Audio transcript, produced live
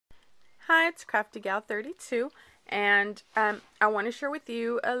Hi, it's Crafty Gal 32, and I want to share with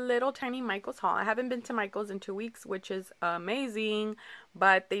you a little tiny Michaels haul. I haven't been to Michaels in 2 weeks, which is amazing,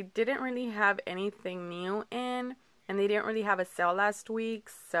 but they didn't really have anything new in, and they didn't really have a sale last week,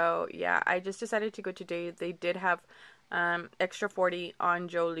 so yeah, I just decided to go today. They did have extra 40 on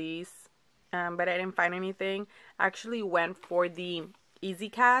Jolie's, but I didn't find anything. I actually went for the Easy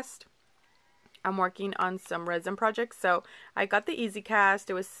Cast. I'm working on some resin projects, so I got the Easy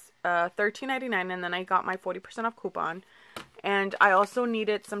Cast. It was $13.99, and then I got my 40% off coupon. And I also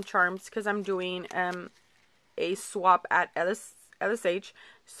needed some charms because I'm doing a swap at LSH.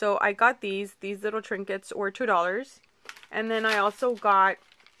 So I got these little trinkets were $2. And then I also got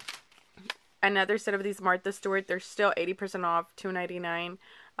another set of these Martha Stewart. They're still 80% off, $2.99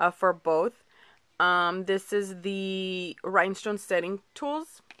 for both. This is the rhinestone setting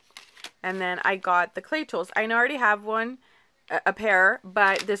tools. And then I got the clay tools. I already have a pair,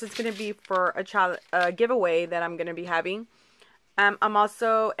 but this is going to be for a giveaway that I'm going to be having. I'm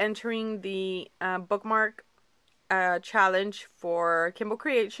also entering the bookmark challenge for Kimbo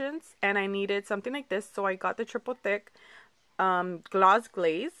Creations, and I needed something like this, so I got the triple thick gloss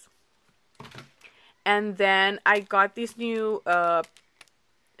glaze. And then I got these new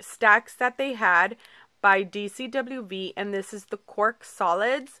stacks that they had by DCWV, and this is the cork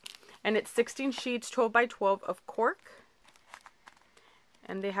solids. And it's 16 sheets, 12 by 12 of cork.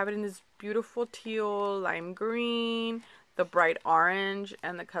 And they have it in this beautiful teal, lime green, the bright orange,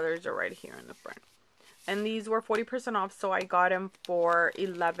 and the colors are right here in the front. And these were 40% off, so I got them for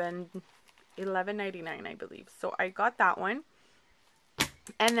 $11.99, I believe. So I got that one.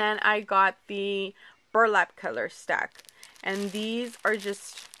 And then I got the burlap color stack. And these are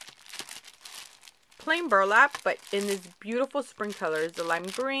just plain burlap, but in these beautiful spring colors, the lime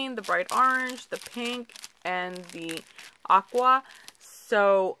green, the bright orange, the pink, and the aqua.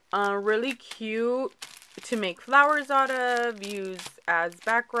 So really cute to make flowers out of, use as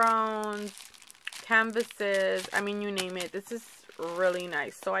backgrounds, canvases, I mean, you name it. This is really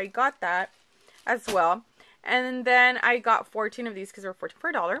nice. So I got that as well. And then I got 14 of these because they're 14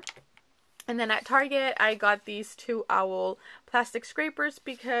 for $1. And then at Target, I got these 2 owl plastic scrapers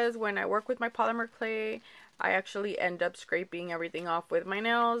because when I work with my polymer clay, I actually end up scraping everything off with my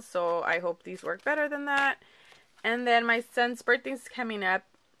nails. So I hope these work better than that. And then my son's birthday's coming up,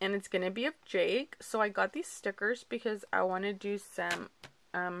 and it's going to be of Jake. So I got these stickers because I want to do some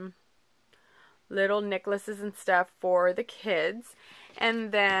little necklaces and stuff for the kids.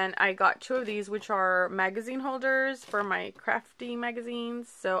 And then I got 2 of these, which are magazine holders for my crafty magazines.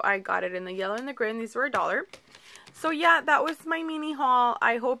 So I got it in the yellow and the gray, and these were $1. So yeah, that was my mini haul.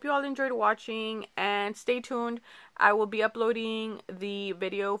 I hope you all enjoyed watching, and stay tuned. I will be uploading the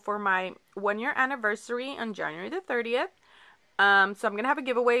video for my 1-year anniversary on January the 30th. So I'm going to have a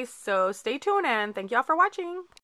giveaway, so stay tuned, and thank you all for watching.